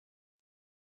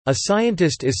A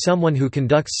scientist is someone who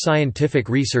conducts scientific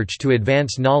research to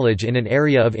advance knowledge in an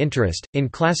area of interest. In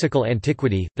classical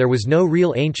antiquity, there was no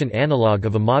real ancient analogue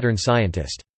of a modern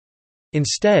scientist.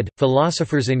 Instead,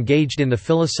 philosophers engaged in the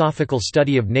philosophical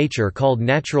study of nature called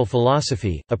natural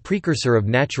philosophy, a precursor of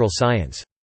natural science.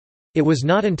 It was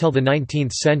not until the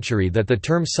 19th century that the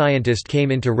term scientist came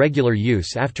into regular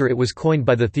use after it was coined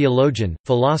by the theologian,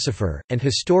 philosopher, and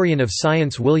historian of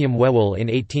science William Whewell in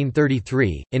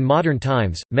 1833. In modern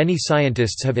times, many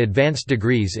scientists have advanced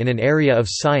degrees in an area of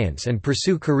science and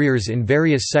pursue careers in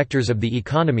various sectors of the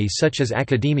economy such as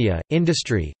academia,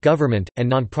 industry, government, and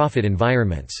non-profit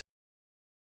environments.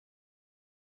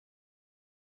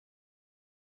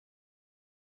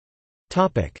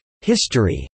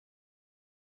 History.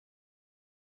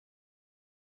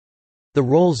 The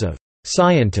roles of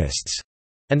scientists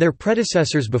and their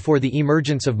predecessors before the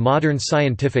emergence of modern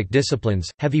scientific disciplines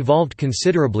have evolved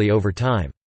considerably over time.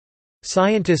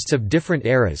 Scientists of different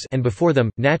eras and before them,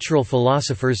 natural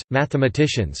philosophers,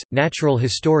 mathematicians, natural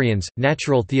historians,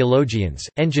 natural theologians,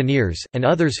 engineers, and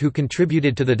others who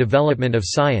contributed to the development of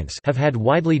science have had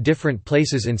widely different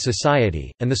places in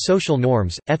society, and the social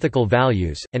norms, ethical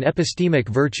values, and epistemic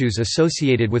virtues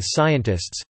associated with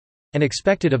scientists—and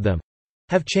expected of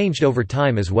them—have changed over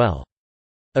time as well.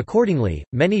 Accordingly,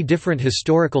 many different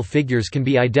historical figures can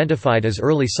be identified as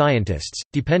early scientists,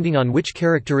 depending on which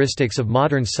characteristics of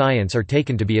modern science are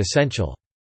taken to be essential.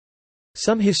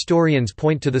 Some historians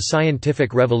point to the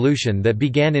scientific revolution that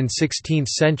began in 16th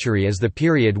century as the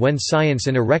period when science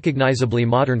in a recognizably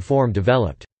modern form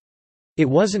developed. It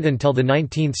wasn't until the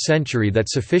 19th century that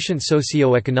sufficient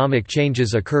socio-economic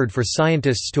changes occurred for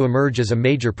scientists to emerge as a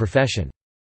major profession.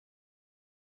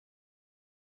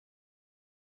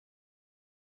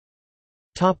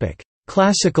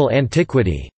 Classical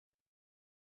antiquity.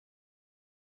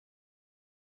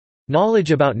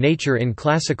 Knowledge about nature in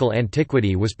classical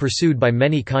antiquity was pursued by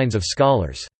many kinds of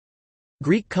scholars.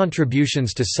 Greek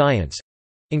contributions to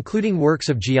science—including works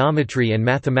of geometry and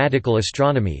mathematical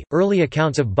astronomy, early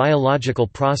accounts of biological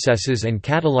processes and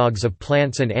catalogues of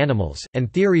plants and animals,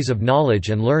 and theories of knowledge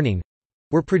and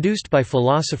learning—were produced by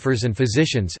philosophers and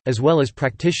physicians, as well as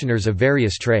practitioners of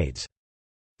various trades.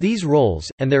 These roles,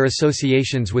 and their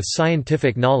associations with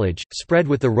scientific knowledge, spread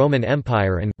with the Roman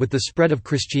Empire and, with the spread of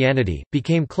Christianity,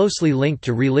 became closely linked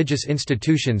to religious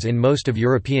institutions in most of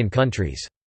European countries.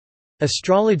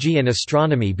 Astrology and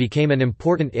astronomy became an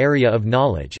important area of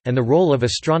knowledge, and the role of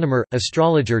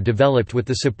astronomer-astrologer developed with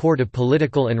the support of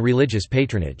political and religious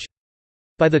patronage.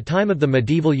 By the time of the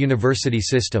medieval university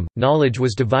system, knowledge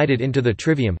was divided into the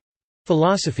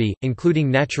trivium—philosophy,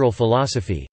 including natural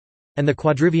philosophy—and the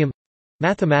quadrivium—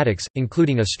 mathematics,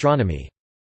 including astronomy.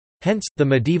 Hence, the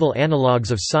medieval analogues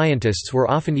of scientists were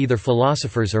often either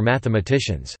philosophers or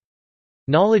mathematicians.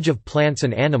 Knowledge of plants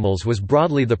and animals was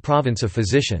broadly the province of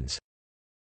physicians.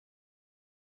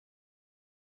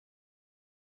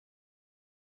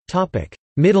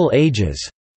 Middle Ages.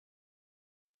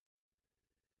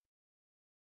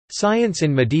 Science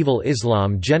in medieval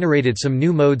Islam generated some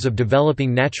new modes of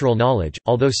developing natural knowledge,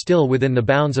 although still within the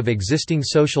bounds of existing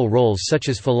social roles such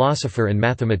as philosopher and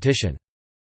mathematician.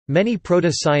 Many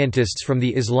proto-scientists from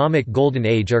the Islamic Golden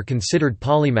Age are considered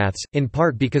polymaths, in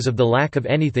part because of the lack of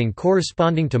anything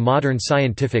corresponding to modern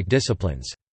scientific disciplines.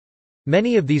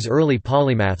 Many of these early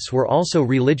polymaths were also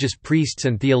religious priests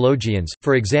and theologians,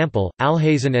 for example,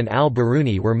 Al-Hazan and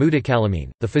al-Biruni were mutakallimin,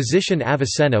 the physician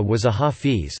Avicenna was a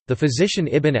hafiz, the physician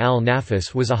Ibn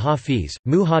al-Nafis was a hafiz,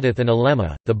 muhaddith and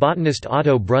ulema, the botanist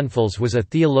Otto Brunfels was a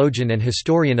theologian and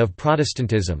historian of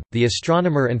Protestantism, the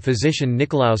astronomer and physician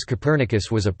Nicolaus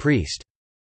Copernicus was a priest.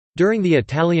 During the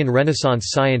Italian Renaissance,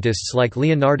 scientists like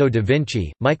Leonardo da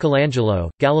Vinci, Michelangelo,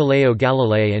 Galileo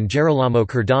Galilei and Gerolamo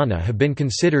Cardano have been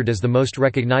considered as the most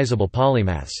recognizable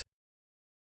polymaths.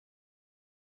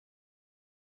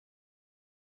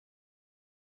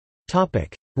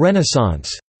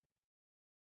 Renaissance.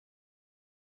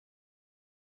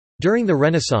 During the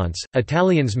Renaissance,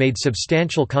 Italians made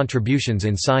substantial contributions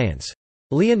in science.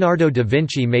 Leonardo da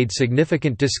Vinci made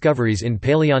significant discoveries in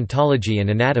paleontology and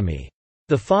anatomy.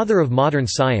 The father of modern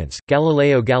science,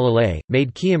 Galileo Galilei,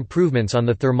 made key improvements on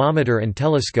the thermometer and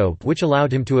telescope which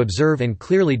allowed him to observe and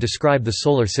clearly describe the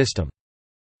solar system.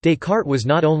 Descartes was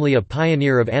not only a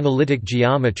pioneer of analytic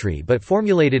geometry but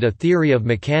formulated a theory of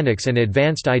mechanics and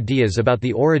advanced ideas about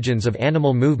the origins of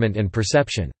animal movement and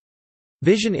perception.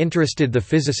 Vision interested the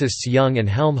physicists Young and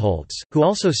Helmholtz, who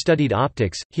also studied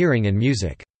optics, hearing and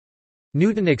music.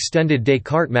 Newton extended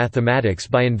Descartes' mathematics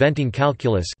by inventing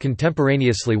calculus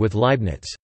contemporaneously with Leibniz.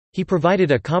 He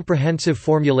provided a comprehensive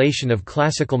formulation of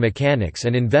classical mechanics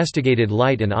and investigated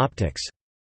light and optics.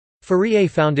 Fourier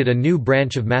founded a new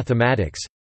branch of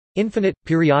mathematics—infinite,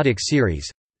 periodic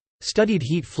series—studied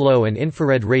heat flow and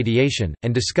infrared radiation,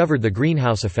 and discovered the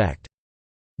greenhouse effect.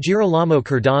 Girolamo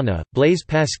Cardano, Blaise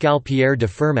Pascal, Pierre de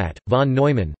Fermat, von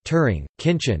Neumann, Turing,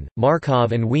 Khinchin,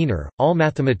 Markov and Wiener, all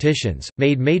mathematicians,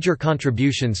 made major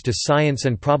contributions to science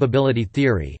and probability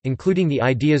theory, including the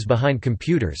ideas behind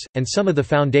computers, and some of the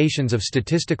foundations of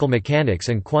statistical mechanics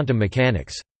and quantum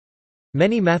mechanics.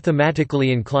 Many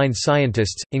mathematically inclined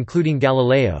scientists, including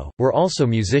Galileo, were also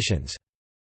musicians.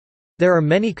 There are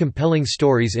many compelling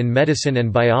stories in medicine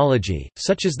and biology,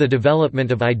 such as the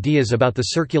development of ideas about the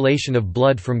circulation of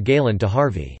blood from Galen to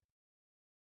Harvey.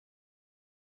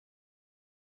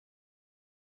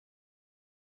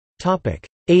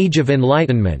 Age of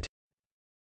Enlightenment.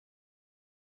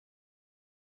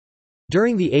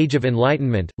 During the Age of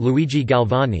Enlightenment, Luigi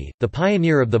Galvani, the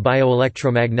pioneer of the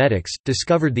bioelectromagnetics,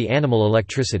 discovered the animal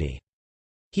electricity.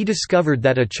 He discovered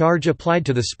that a charge applied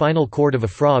to the spinal cord of a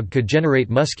frog could generate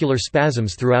muscular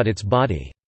spasms throughout its body.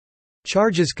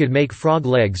 Charges could make frog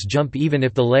legs jump even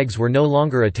if the legs were no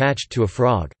longer attached to a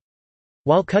frog.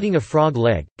 While cutting a frog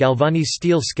leg, Galvani's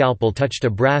steel scalpel touched a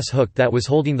brass hook that was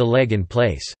holding the leg in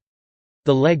place.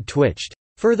 The leg twitched.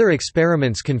 Further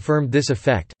experiments confirmed this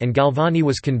effect, and Galvani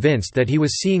was convinced that he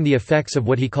was seeing the effects of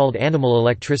what he called animal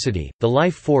electricity, the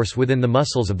life force within the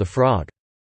muscles of the frog.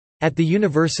 At the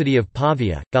University of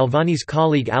Pavia, Galvani's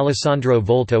colleague Alessandro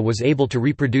Volta was able to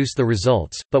reproduce the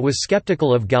results, but was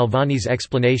skeptical of Galvani's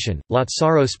explanation.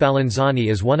 Lazzaro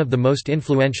Spallanzani is one of the most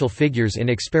influential figures in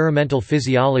experimental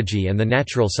physiology and the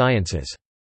natural sciences.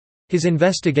 His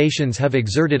investigations have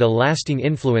exerted a lasting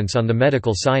influence on the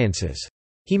medical sciences.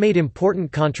 He made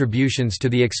important contributions to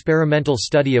the experimental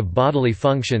study of bodily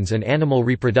functions and animal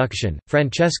reproduction.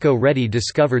 Francesco Redi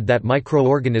discovered that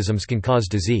microorganisms can cause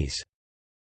disease.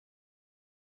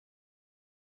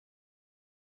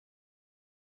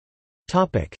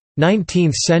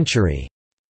 19th century.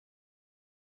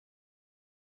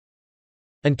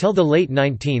 Until the late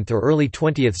 19th or early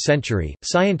 20th century,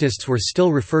 scientists were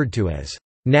still referred to as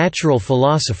natural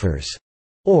philosophers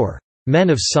or men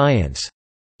of science.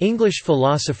 English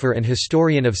philosopher and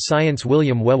historian of science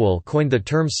William Whewell coined the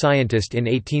term scientist in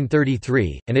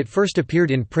 1833, and it first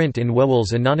appeared in print in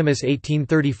Whewell's anonymous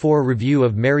 1834 review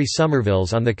of Mary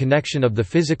Somerville's On the Connection of the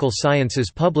Physical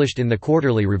Sciences published in the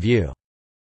Quarterly Review.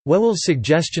 Whewell's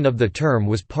suggestion of the term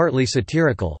was partly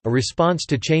satirical, a response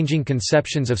to changing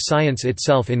conceptions of science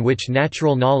itself in which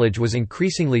natural knowledge was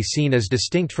increasingly seen as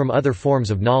distinct from other forms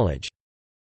of knowledge.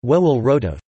 Whewell wrote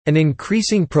of an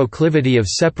increasing proclivity of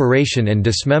separation and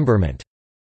dismemberment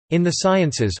in the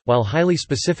sciences, while highly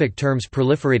specific terms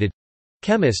proliferated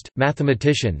chemist,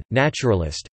 mathematician,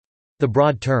 naturalist. The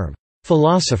broad term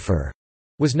philosopher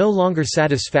was no longer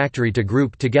satisfactory to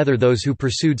group together those who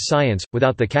pursued science,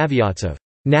 without the caveats of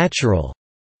natural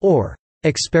or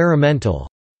experimental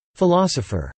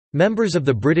philosopher. Members of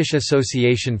the British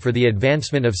Association for the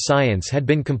Advancement of Science had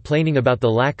been complaining about the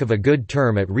lack of a good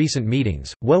term at recent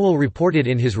meetings. Whewell reported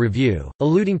in his review,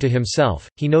 alluding to himself,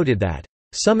 he noted that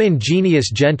some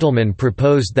ingenious gentlemen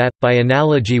proposed that, by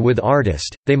analogy with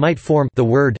artist, they might form the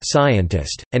word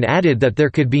scientist, and added that there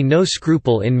could be no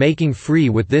scruple in making free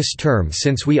with this term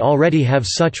since we already have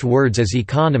such words as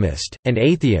economist, and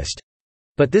atheist.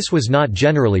 But this was not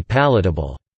generally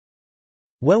palatable.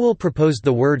 Whewell proposed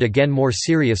the word again more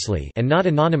seriously and not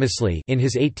anonymously in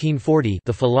his 1840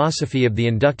 The Philosophy of the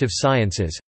Inductive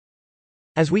Sciences.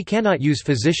 As we cannot use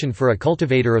physician for a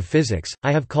cultivator of physics,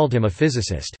 I have called him a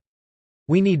physicist.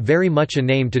 We need very much a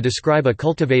name to describe a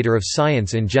cultivator of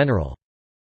science in general.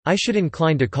 I should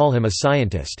incline to call him a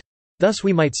scientist. Thus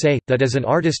we might say, that as an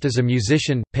artist is a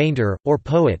musician, painter, or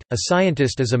poet, a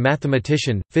scientist is a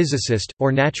mathematician, physicist,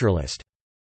 or naturalist.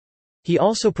 He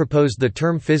also proposed the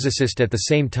term physicist at the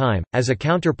same time, as a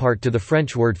counterpart to the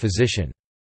French word physician.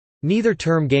 Neither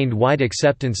term gained wide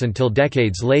acceptance until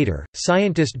decades later.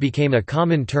 Scientist became a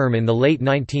common term in the late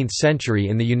 19th century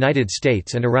in the United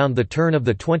States and around the turn of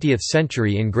the 20th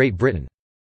century in Great Britain.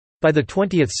 By the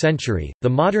 20th century, the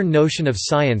modern notion of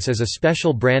science as a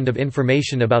special brand of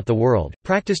information about the world,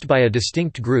 practiced by a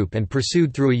distinct group and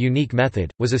pursued through a unique method,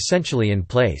 was essentially in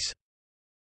place.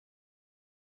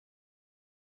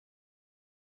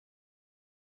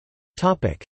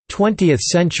 20th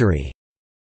century.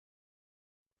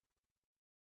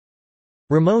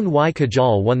 Ramon Y.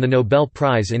 Cajal won the Nobel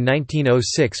Prize in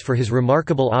 1906 for his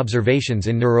remarkable observations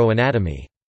in neuroanatomy.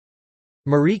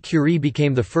 Marie Curie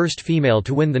became the first female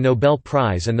to win the Nobel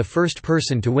Prize and the first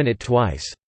person to win it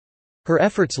twice. Her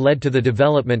efforts led to the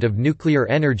development of nuclear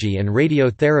energy and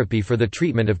radiotherapy for the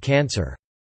treatment of cancer.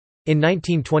 In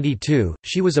 1922,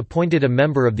 she was appointed a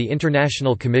member of the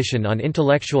International Commission on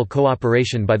Intellectual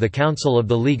Cooperation by the Council of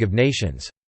the League of Nations.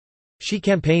 She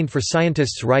campaigned for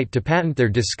scientists' right to patent their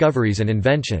discoveries and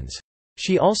inventions.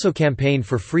 She also campaigned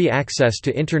for free access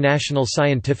to international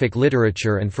scientific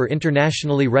literature and for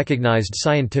internationally recognized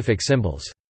scientific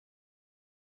symbols.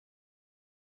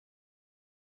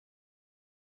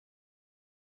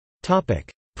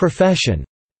 Profession.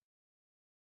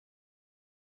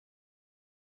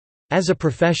 As a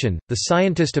profession, the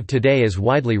scientist of today is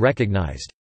widely recognized.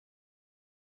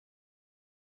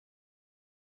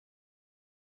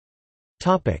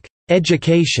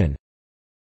 Education.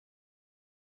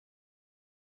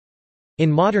 In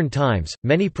modern times,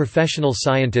 many professional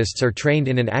scientists are trained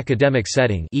in an academic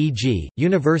setting, e.g.,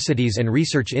 universities and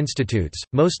research institutes,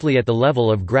 mostly at the level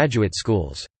of graduate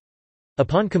schools.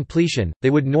 Upon completion, they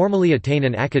would normally attain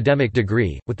an academic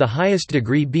degree, with the highest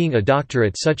degree being a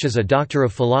doctorate such as a Doctor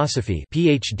of Philosophy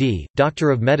 (PhD), Doctor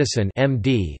of Medicine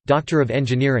 (MD), Doctor of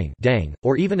Engineering (DEng),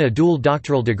 or even a dual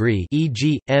doctoral degree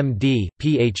e.g., MD,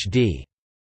 PhD.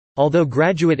 Although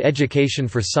graduate education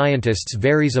for scientists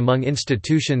varies among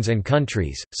institutions and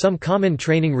countries, some common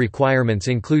training requirements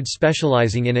include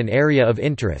specializing in an area of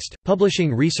interest,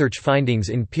 publishing research findings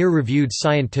in peer-reviewed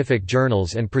scientific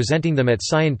journals and presenting them at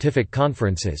scientific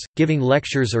conferences, giving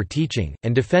lectures or teaching,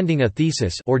 and defending a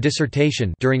thesis or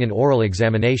dissertation during an oral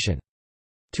examination.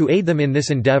 To aid them in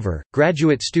this endeavor,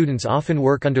 graduate students often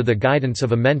work under the guidance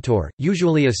of a mentor,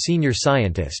 usually a senior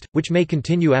scientist, which may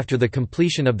continue after the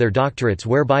completion of their doctorates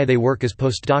whereby they work as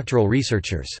postdoctoral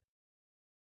researchers.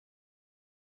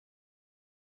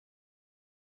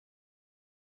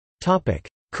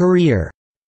 Career.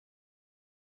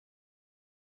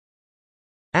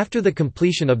 After the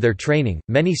completion of their training,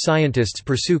 many scientists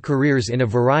pursue careers in a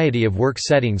variety of work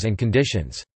settings and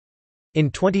conditions. In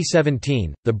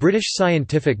 2017, the British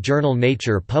scientific journal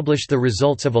Nature published the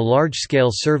results of a large-scale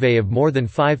survey of more than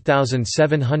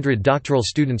 5,700 doctoral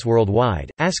students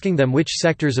worldwide, asking them which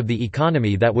sectors of the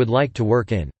economy that would like to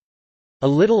work in. A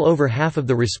little over half of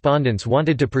the respondents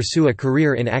wanted to pursue a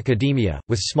career in academia,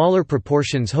 with smaller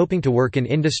proportions hoping to work in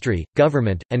industry,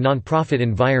 government, and non-profit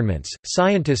environments.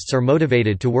 Scientists are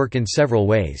motivated to work in several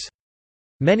ways.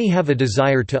 Many have a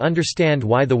desire to understand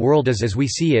why the world is as we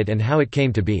see it and how it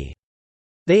came to be.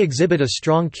 They exhibit a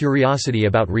strong curiosity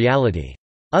about reality.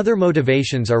 Other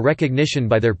motivations are recognition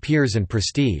by their peers and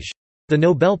prestige. The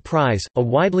Nobel Prize, a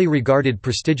widely regarded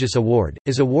prestigious award,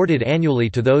 is awarded annually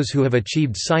to those who have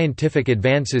achieved scientific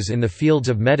advances in the fields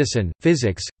of medicine,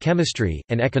 physics, chemistry,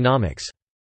 and economics.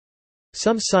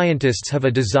 Some scientists have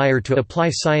a desire to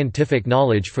apply scientific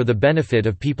knowledge for the benefit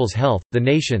of people's health, the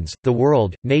nations, the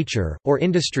world, nature, or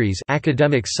industries.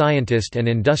 Academic scientist and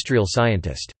industrial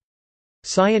scientist.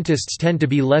 Scientists tend to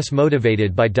be less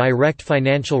motivated by direct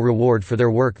financial reward for their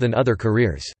work than other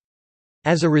careers.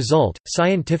 As a result,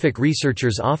 scientific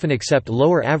researchers often accept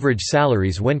lower average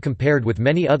salaries when compared with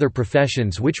many other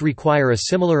professions which require a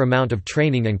similar amount of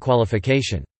training and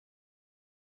qualification.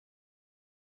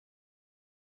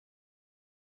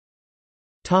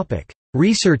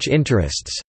 Research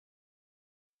interests.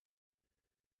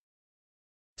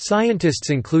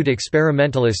 Scientists include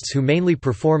experimentalists who mainly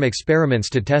perform experiments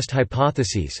to test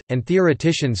hypotheses, and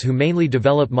theoreticians who mainly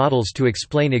develop models to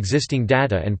explain existing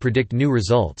data and predict new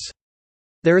results.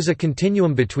 There is a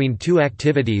continuum between two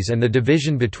activities and the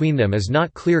division between them is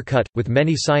not clear-cut, with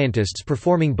many scientists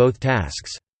performing both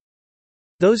tasks.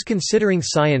 Those considering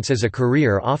science as a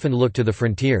career often look to the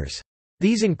frontiers.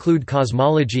 These include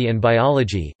cosmology and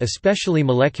biology, especially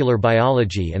molecular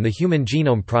biology and the Human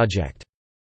Genome Project.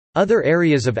 Other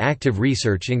areas of active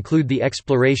research include the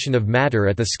exploration of matter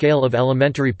at the scale of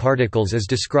elementary particles as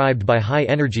described by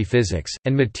high-energy physics,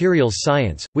 and materials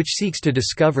science, which seeks to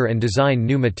discover and design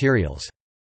new materials.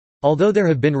 Although there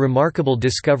have been remarkable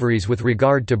discoveries with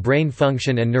regard to brain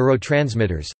function and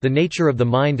neurotransmitters, the nature of the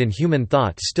mind and human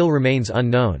thought still remains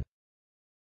unknown.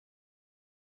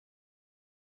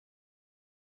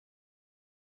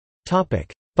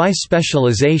 By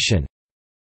specialization.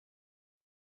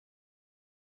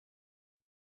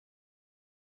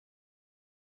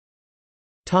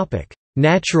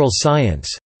 Natural science.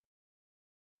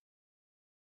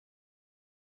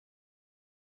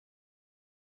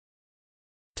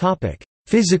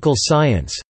 Physical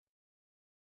science.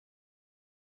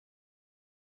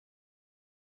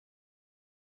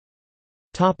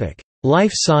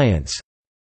 Life science.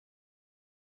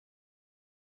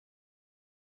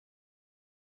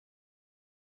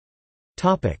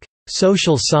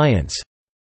 Social science.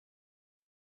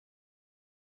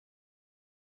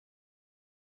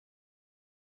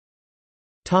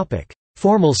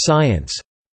 Formal science.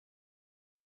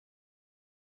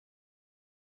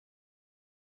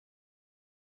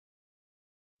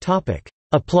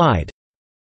 Applied.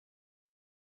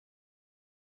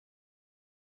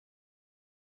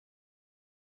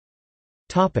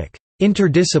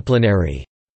 Interdisciplinary.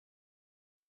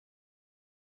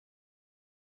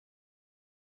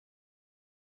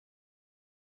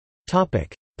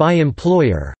 By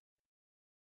employer.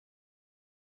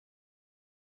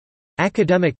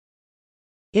 Academic,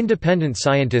 independent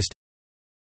scientist,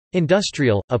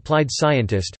 industrial, applied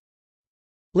scientist,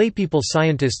 laypeople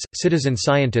scientists, citizen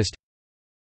scientist,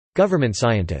 government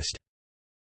scientist.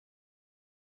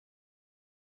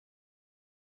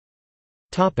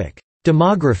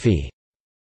 Demography.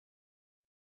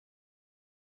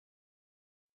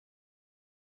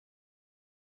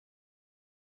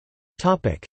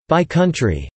 By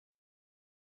country.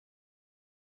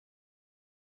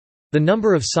 The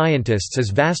number of scientists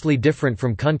is vastly different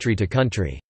from country to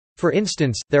country. For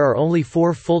instance, there are only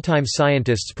 4 full-time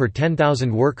scientists per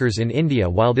 10,000 workers in India,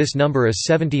 while this number is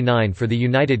 79 for the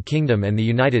United Kingdom and the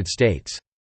United States.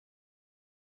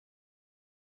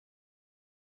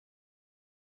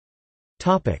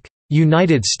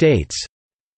 United States.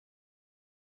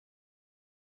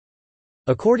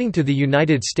 According to the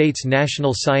United States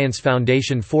National Science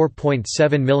Foundation,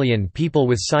 4.7 million people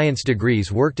with science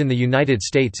degrees worked in the United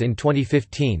States in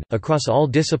 2015, across all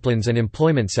disciplines and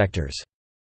employment sectors.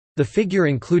 The figure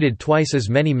included twice as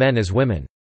many men as women.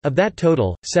 Of that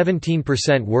total,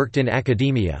 17% worked in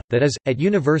academia, that is, at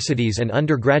universities and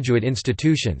undergraduate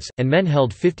institutions, and men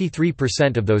held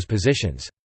 53% of those positions.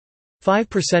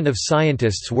 5% of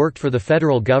scientists worked for the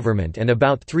federal government and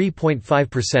about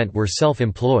 3.5% were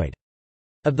self-employed.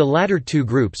 Of the latter two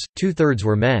groups, 2/3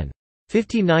 were men.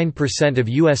 59% of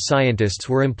U.S. scientists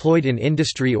were employed in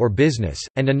industry or business,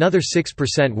 and another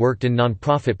 6% worked in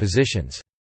non-profit positions.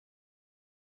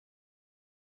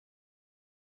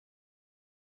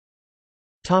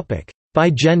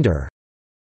 By gender.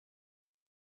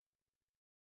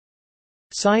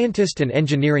 Scientist and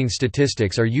engineering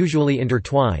statistics are usually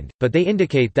intertwined, but they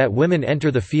indicate that women enter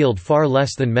the field far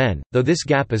less than men, though this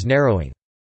gap is narrowing.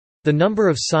 The number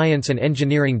of science and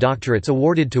engineering doctorates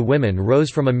awarded to women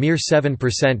rose from a mere 7%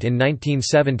 in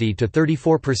 1970 to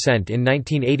 34% in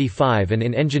 1985, and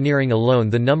in engineering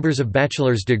alone the numbers of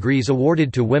bachelor's degrees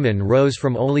awarded to women rose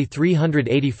from only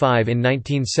 385 in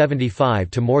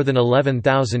 1975 to more than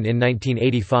 11,000 in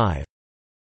 1985.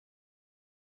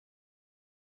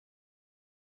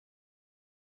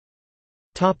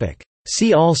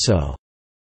 See also: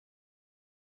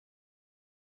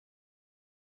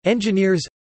 engineers,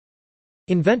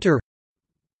 inventor,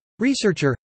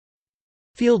 researcher,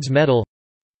 Fields Medal,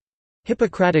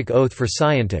 Hippocratic Oath for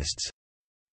scientists,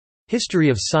 History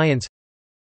of science,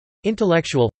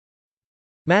 intellectual,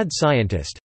 mad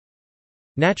scientist,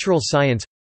 natural science,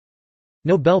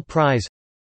 Nobel Prize,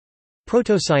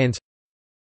 protoscience,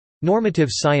 normative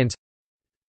science,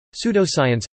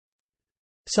 pseudoscience,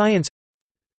 science,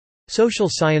 social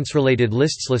science-related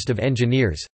lists. List of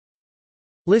engineers,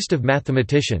 list of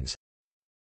mathematicians,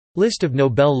 list of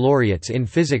Nobel laureates in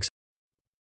physics,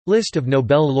 list of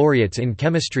Nobel laureates in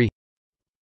chemistry,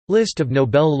 list of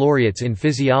Nobel laureates in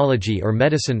physiology or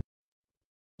medicine,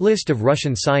 list of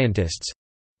Russian scientists,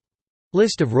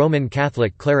 list of Roman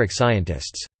Catholic cleric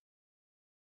scientists.